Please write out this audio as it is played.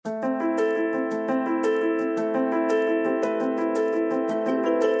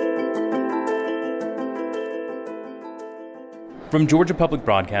From Georgia Public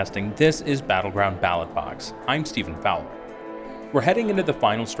Broadcasting, this is Battleground Ballot Box. I'm Stephen Fowler. We're heading into the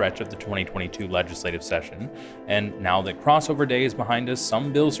final stretch of the 2022 legislative session, and now that crossover day is behind us,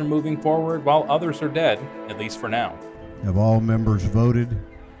 some bills are moving forward while others are dead, at least for now. Have all members voted?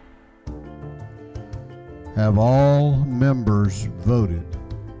 Have all members voted?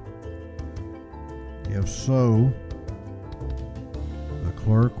 If so, the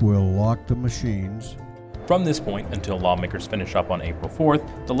clerk will lock the machines. From this point until lawmakers finish up on April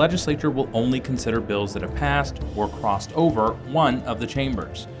 4th, the legislature will only consider bills that have passed or crossed over one of the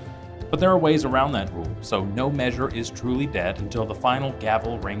chambers. But there are ways around that rule, so no measure is truly dead until the final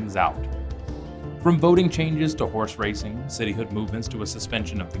gavel rings out. From voting changes to horse racing, cityhood movements to a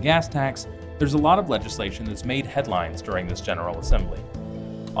suspension of the gas tax, there's a lot of legislation that's made headlines during this General Assembly.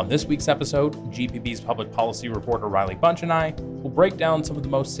 On this week's episode, GPB's public policy reporter Riley Bunch and I will break down some of the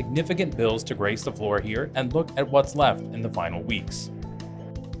most significant bills to grace the floor here and look at what's left in the final weeks.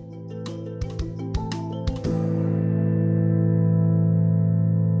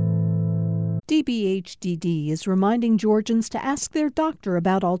 DBHDD is reminding Georgians to ask their doctor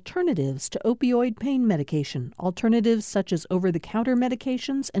about alternatives to opioid pain medication. Alternatives such as over-the-counter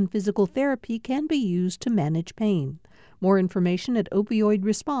medications and physical therapy can be used to manage pain. More information at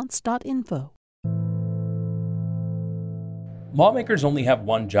opioidresponse.info. Lawmakers only have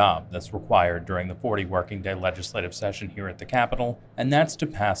one job that's required during the 40 working day legislative session here at the Capitol, and that's to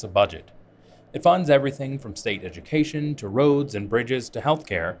pass a budget. It funds everything from state education to roads and bridges to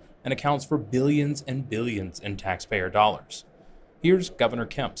healthcare and accounts for billions and billions in taxpayer dollars. Here's Governor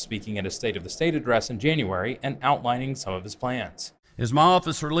Kemp speaking at his State of the State address in January and outlining some of his plans. As my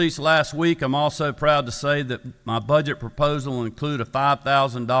office released last week, I'm also proud to say that my budget proposal will include a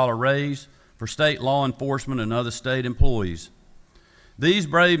 $5,000 raise for state law enforcement and other state employees. These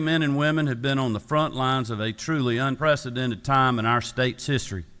brave men and women have been on the front lines of a truly unprecedented time in our state's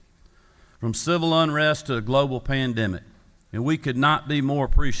history, from civil unrest to a global pandemic, and we could not be more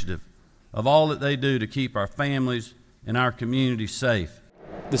appreciative of all that they do to keep our families and our communities safe.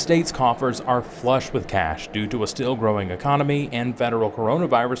 The state's coffers are flush with cash due to a still growing economy and federal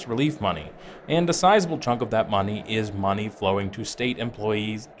coronavirus relief money, and a sizable chunk of that money is money flowing to state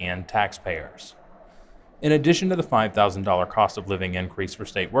employees and taxpayers. In addition to the $5,000 cost of living increase for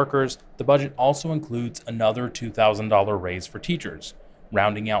state workers, the budget also includes another $2,000 raise for teachers,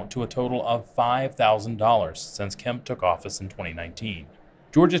 rounding out to a total of $5,000 since Kemp took office in 2019.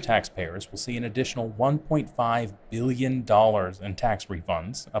 Georgia taxpayers will see an additional $1.5 billion in tax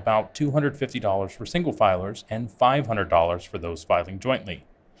refunds, about $250 for single filers and $500 for those filing jointly.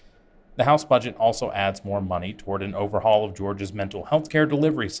 The House budget also adds more money toward an overhaul of Georgia's mental health care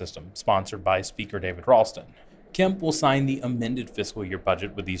delivery system, sponsored by Speaker David Ralston. Kemp will sign the amended fiscal year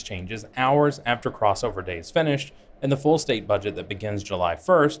budget with these changes hours after crossover day is finished, and the full state budget that begins July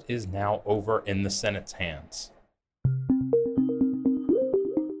 1st is now over in the Senate's hands.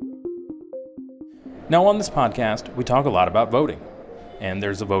 Now on this podcast, we talk a lot about voting, and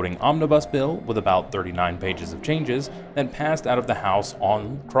there's a voting omnibus bill with about 39 pages of changes that passed out of the House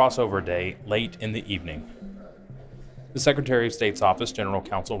on crossover day late in the evening. The Secretary of State's office, General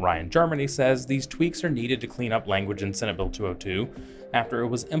Counsel Ryan Germany, says these tweaks are needed to clean up language in Senate Bill 202 after it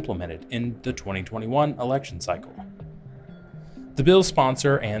was implemented in the 2021 election cycle. The bill's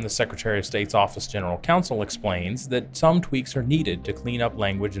sponsor and the Secretary of State's Office General Counsel explains that some tweaks are needed to clean up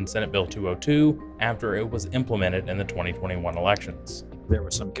language in Senate Bill 202 after it was implemented in the 2021 elections. There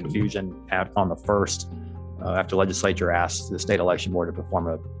was some confusion on the first, after legislature asked the state election board to perform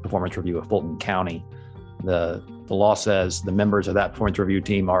a performance review of Fulton County. The law says the members of that performance review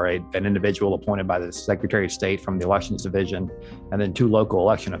team are an individual appointed by the Secretary of State from the Elections Division and then 2 local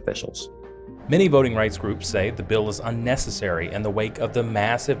election officials. Many voting rights groups say the bill is unnecessary in the wake of the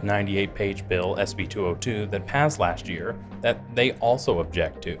massive 98-page bill, SB 202, that passed last year that they also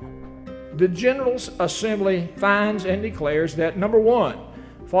object to. The General Assembly finds and declares that, number one,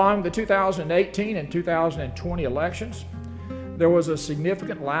 following the 2018 and 2020 elections, there was a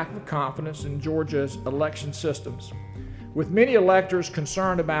significant lack of confidence in Georgia's election systems, with many electors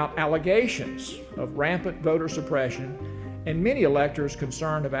concerned about allegations of rampant voter suppression and many electors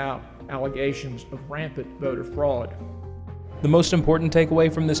concerned about allegations of rampant voter fraud. The most important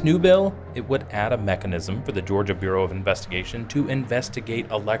takeaway from this new bill, it would add a mechanism for the Georgia Bureau of Investigation to investigate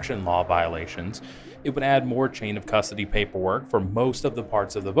election law violations. It would add more chain of custody paperwork for most of the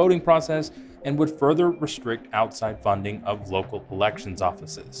parts of the voting process and would further restrict outside funding of local elections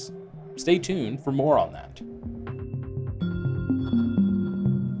offices. Stay tuned for more on that.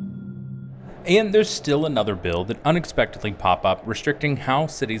 And there's still another bill that unexpectedly popped up restricting how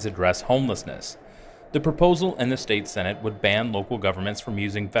cities address homelessness. The proposal in the state Senate would ban local governments from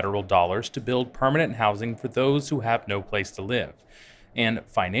using federal dollars to build permanent housing for those who have no place to live, and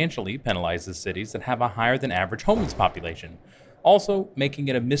financially penalizes cities that have a higher than average homeless population, also making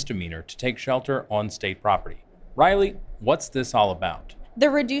it a misdemeanor to take shelter on state property. Riley, what's this all about? The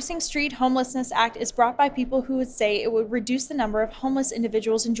Reducing Street Homelessness Act is brought by people who would say it would reduce the number of homeless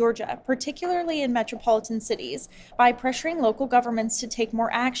individuals in Georgia, particularly in metropolitan cities, by pressuring local governments to take more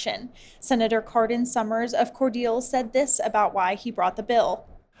action. Senator Cardin Summers of Cordele said this about why he brought the bill.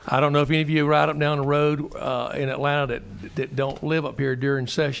 I don't know if any of you ride up and down the road in Atlanta that don't live up here during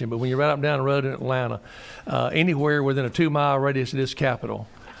session, but when you ride up and down the road in Atlanta, anywhere within a 2-mile radius of this capital,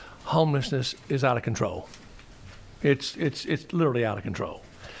 homelessness is out of control. It's literally out of control.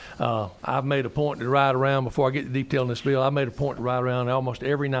 I've made a point to ride around, before I get to detail in this bill, I made a point to ride around almost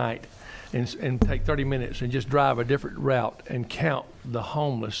every night and take 30 minutes and just drive a different route and count the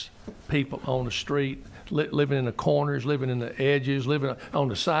homeless people on the street, living in the corners, living in the edges, living on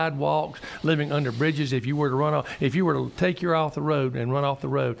the sidewalks, living under bridges. If you were to take your off the road and run off the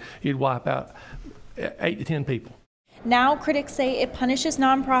road, you'd wipe out 8 to 10 people. Now, critics say it punishes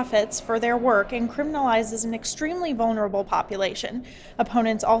nonprofits for their work and criminalizes an extremely vulnerable population.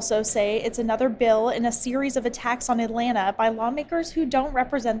 Opponents also say it's another bill in a series of attacks on Atlanta by lawmakers who don't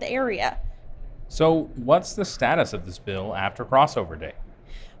represent the area. So, what's the status of this bill after crossover day?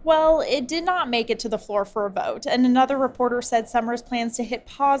 Well, it did not make it to the floor for a vote, and another reporter said Summers plans to hit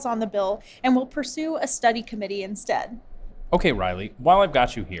pause on the bill and will pursue a study committee instead. Okay, Riley, while I've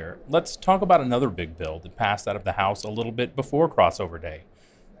got you here, let's talk about another big bill that passed out of the House a little bit before crossover day,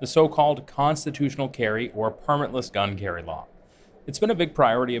 the so-called constitutional carry or permitless gun carry law. It's been a big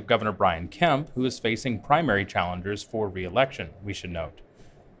priority of Governor Brian Kemp, who is facing primary challengers for re-election, we should note.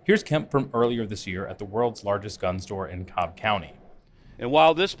 Here's Kemp from earlier this year at the world's largest gun store in Cobb County. And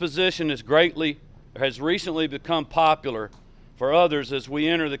while this position has recently become popular for others as we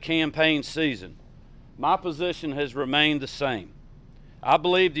enter the campaign season, my position has remained the same. I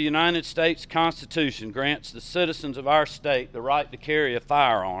believe the United States Constitution grants the citizens of our state the right to carry a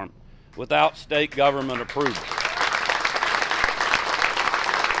firearm without state government approval.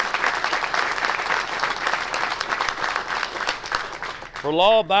 For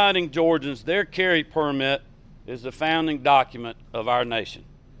law-abiding Georgians, their carry permit is the founding document of our nation.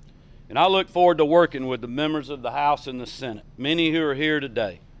 And I look forward to working with the members of the House and the Senate, many who are here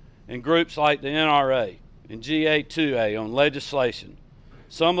today, and groups like the NRA and GA2A on legislation,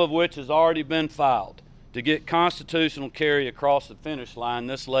 some of which has already been filed, to get constitutional carry across the finish line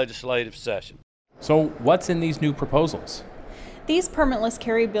this legislative session. So what's in these new proposals? These permitless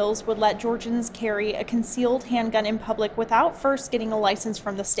carry bills would let Georgians carry a concealed handgun in public without first getting a license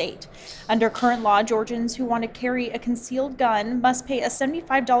from the state. Under current law, Georgians who want to carry a concealed gun must pay a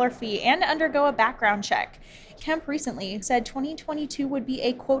 $75 fee and undergo a background check. Kemp recently said 2022 would be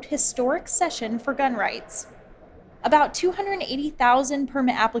a, quote, historic session for gun rights. About 280,000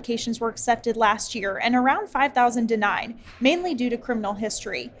 permit applications were accepted last year and around 5,000 denied, mainly due to criminal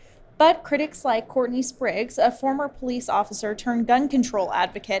history. But critics like Courtney Spriggs, a former police officer turned gun control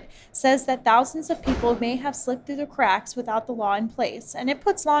advocate, says that thousands of people may have slipped through the cracks without the law in place, and it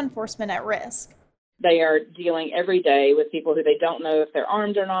puts law enforcement at risk. They are dealing every day with people who they don't know if they're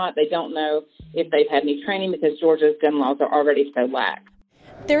armed or not. They don't know if they've had any training because Georgia's gun laws are already so lax.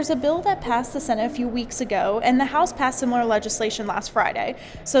 There's a bill that passed the Senate a few weeks ago, and the House passed similar legislation last Friday.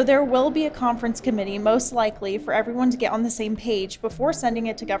 So there will be a conference committee, most likely, for everyone to get on the same page before sending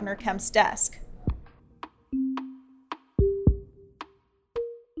it to Governor Kemp's desk.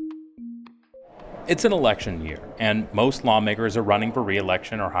 It's an election year, and most lawmakers are running for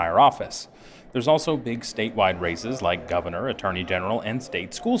re-election or higher office. There's also big statewide races like governor, attorney general, and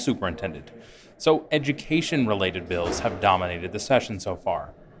state school superintendent. So education-related bills have dominated the session so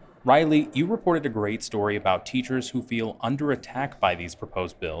far. Riley, you reported a great story about teachers who feel under attack by these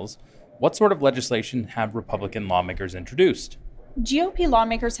proposed bills. What sort of legislation have Republican lawmakers introduced? GOP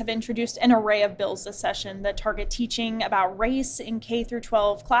lawmakers have introduced an array of bills this session that target teaching about race in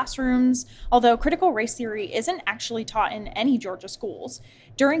K-12 classrooms, although critical race theory isn't actually taught in any Georgia schools.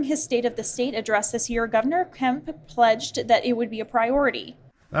 During his State of the State address this year, Governor Kemp pledged that it would be a priority.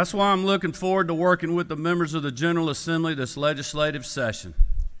 That's why I'm looking forward to working with the members of the General Assembly this legislative session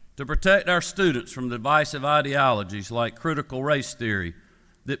to protect our students from divisive ideologies like critical race theory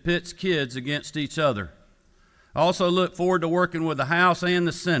that pits kids against each other. I also look forward to working with the House and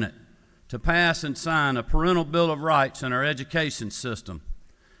the Senate to pass and sign a parental bill of rights in our education system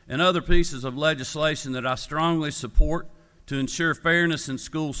and other pieces of legislation that I strongly support to ensure fairness in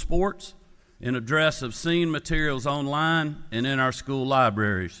school sports and address obscene materials online and in our school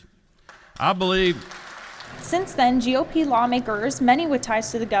libraries. I believe Since then, GOP lawmakers, many with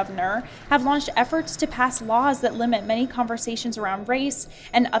ties to the governor, have launched efforts to pass laws that limit many conversations around race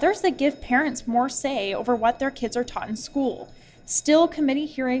and others that give parents more say over what their kids are taught in school. Still, committee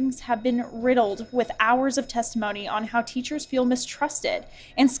hearings have been riddled with hours of testimony on how teachers feel mistrusted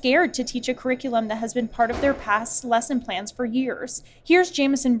and scared to teach a curriculum that has been part of their past lesson plans for years. Here's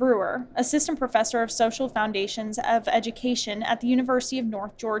Jamison Brewer, assistant professor of social foundations of education at the University of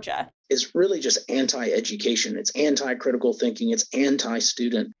North Georgia. It's really just anti-education. It's anti-critical thinking. It's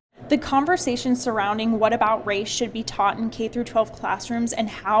anti-student. The conversation surrounding what about race should be taught in K-12 classrooms and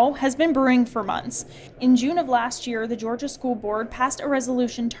how has been brewing for months. In June of last year, the Georgia School Board passed a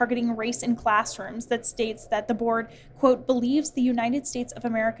resolution targeting race in classrooms that states that the board, quote, believes the United States of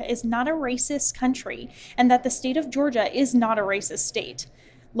America is not a racist country and that the state of Georgia is not a racist state.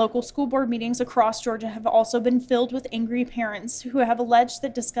 Local school board meetings across Georgia have also been filled with angry parents who have alleged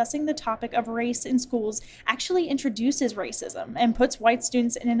that discussing the topic of race in schools actually introduces racism and puts white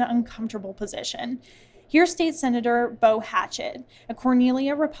students in an uncomfortable position. Here's State Senator Bo Hatchett, a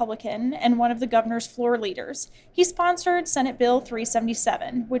Cornelia Republican and one of the governor's floor leaders. He sponsored Senate Bill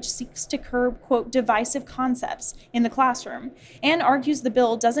 377, which seeks to curb, quote, divisive concepts in the classroom, and argues the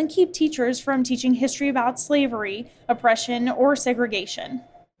bill doesn't keep teachers from teaching history about slavery, oppression, or segregation.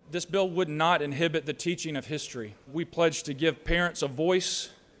 This bill would not inhibit the teaching of history. We pledge to give parents a voice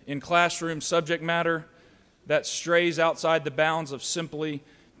in classroom subject matter that strays outside the bounds of simply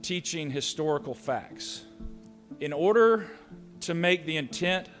teaching historical facts. In order to make the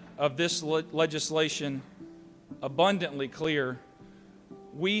intent of this legislation abundantly clear,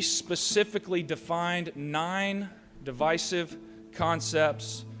 we specifically defined 9 divisive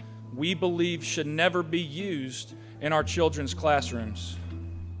concepts we believe should never be used in our children's classrooms.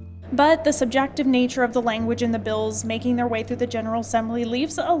 But the subjective nature of the language in the bills making their way through the General Assembly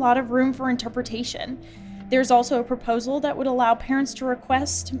leaves a lot of room for interpretation. There's also a proposal that would allow parents to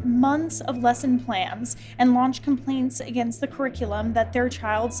request months of lesson plans and launch complaints against the curriculum that their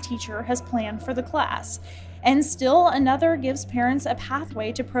child's teacher has planned for the class. And still another gives parents a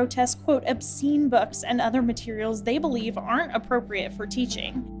pathway to protest, quote, obscene books and other materials they believe aren't appropriate for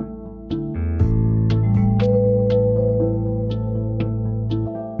teaching.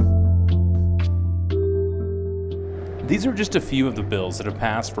 These are just a few of the bills that have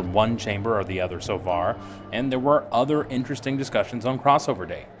passed from one chamber or the other so far, and there were other interesting discussions on Crossover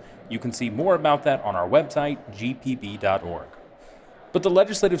Day. You can see more about that on our website, gpb.org. But the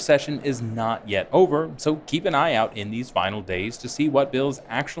legislative session is not yet over, so keep an eye out in these final days to see what bills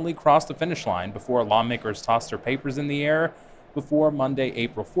actually cross the finish line before lawmakers toss their papers in the air before Monday,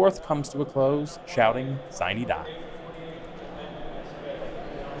 April 4th comes to a close, shouting, "Sine die."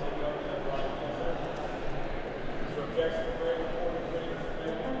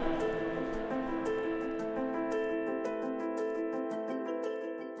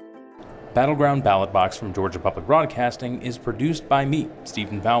 Battleground Ballot Box from Georgia Public Broadcasting is produced by me,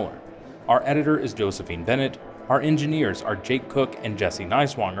 Stephen Fowler. Our editor is Josephine Bennett. Our engineers are Jake Cook and Jesse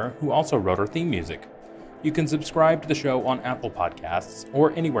Neiswanger, who also wrote our theme music. You can subscribe to the show on Apple Podcasts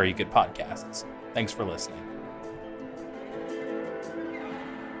or anywhere you get podcasts. Thanks for listening.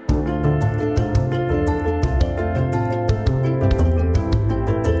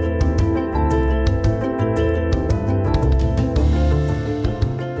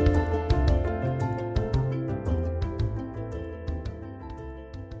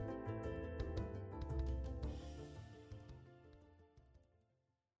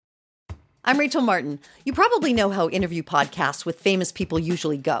 I'm Rachel Martin. You probably know how interview podcasts with famous people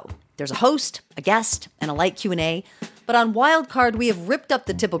usually go. There's a host, a guest, and a light Q&A. But on Wildcard, we have ripped up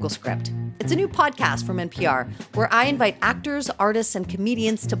the typical script. It's a new podcast from NPR where I invite actors, artists, and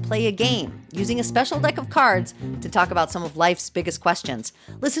comedians to play a game using a special deck of cards to talk about some of life's biggest questions.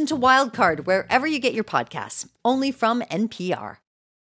 Listen to Wildcard wherever you get your podcasts, only from NPR.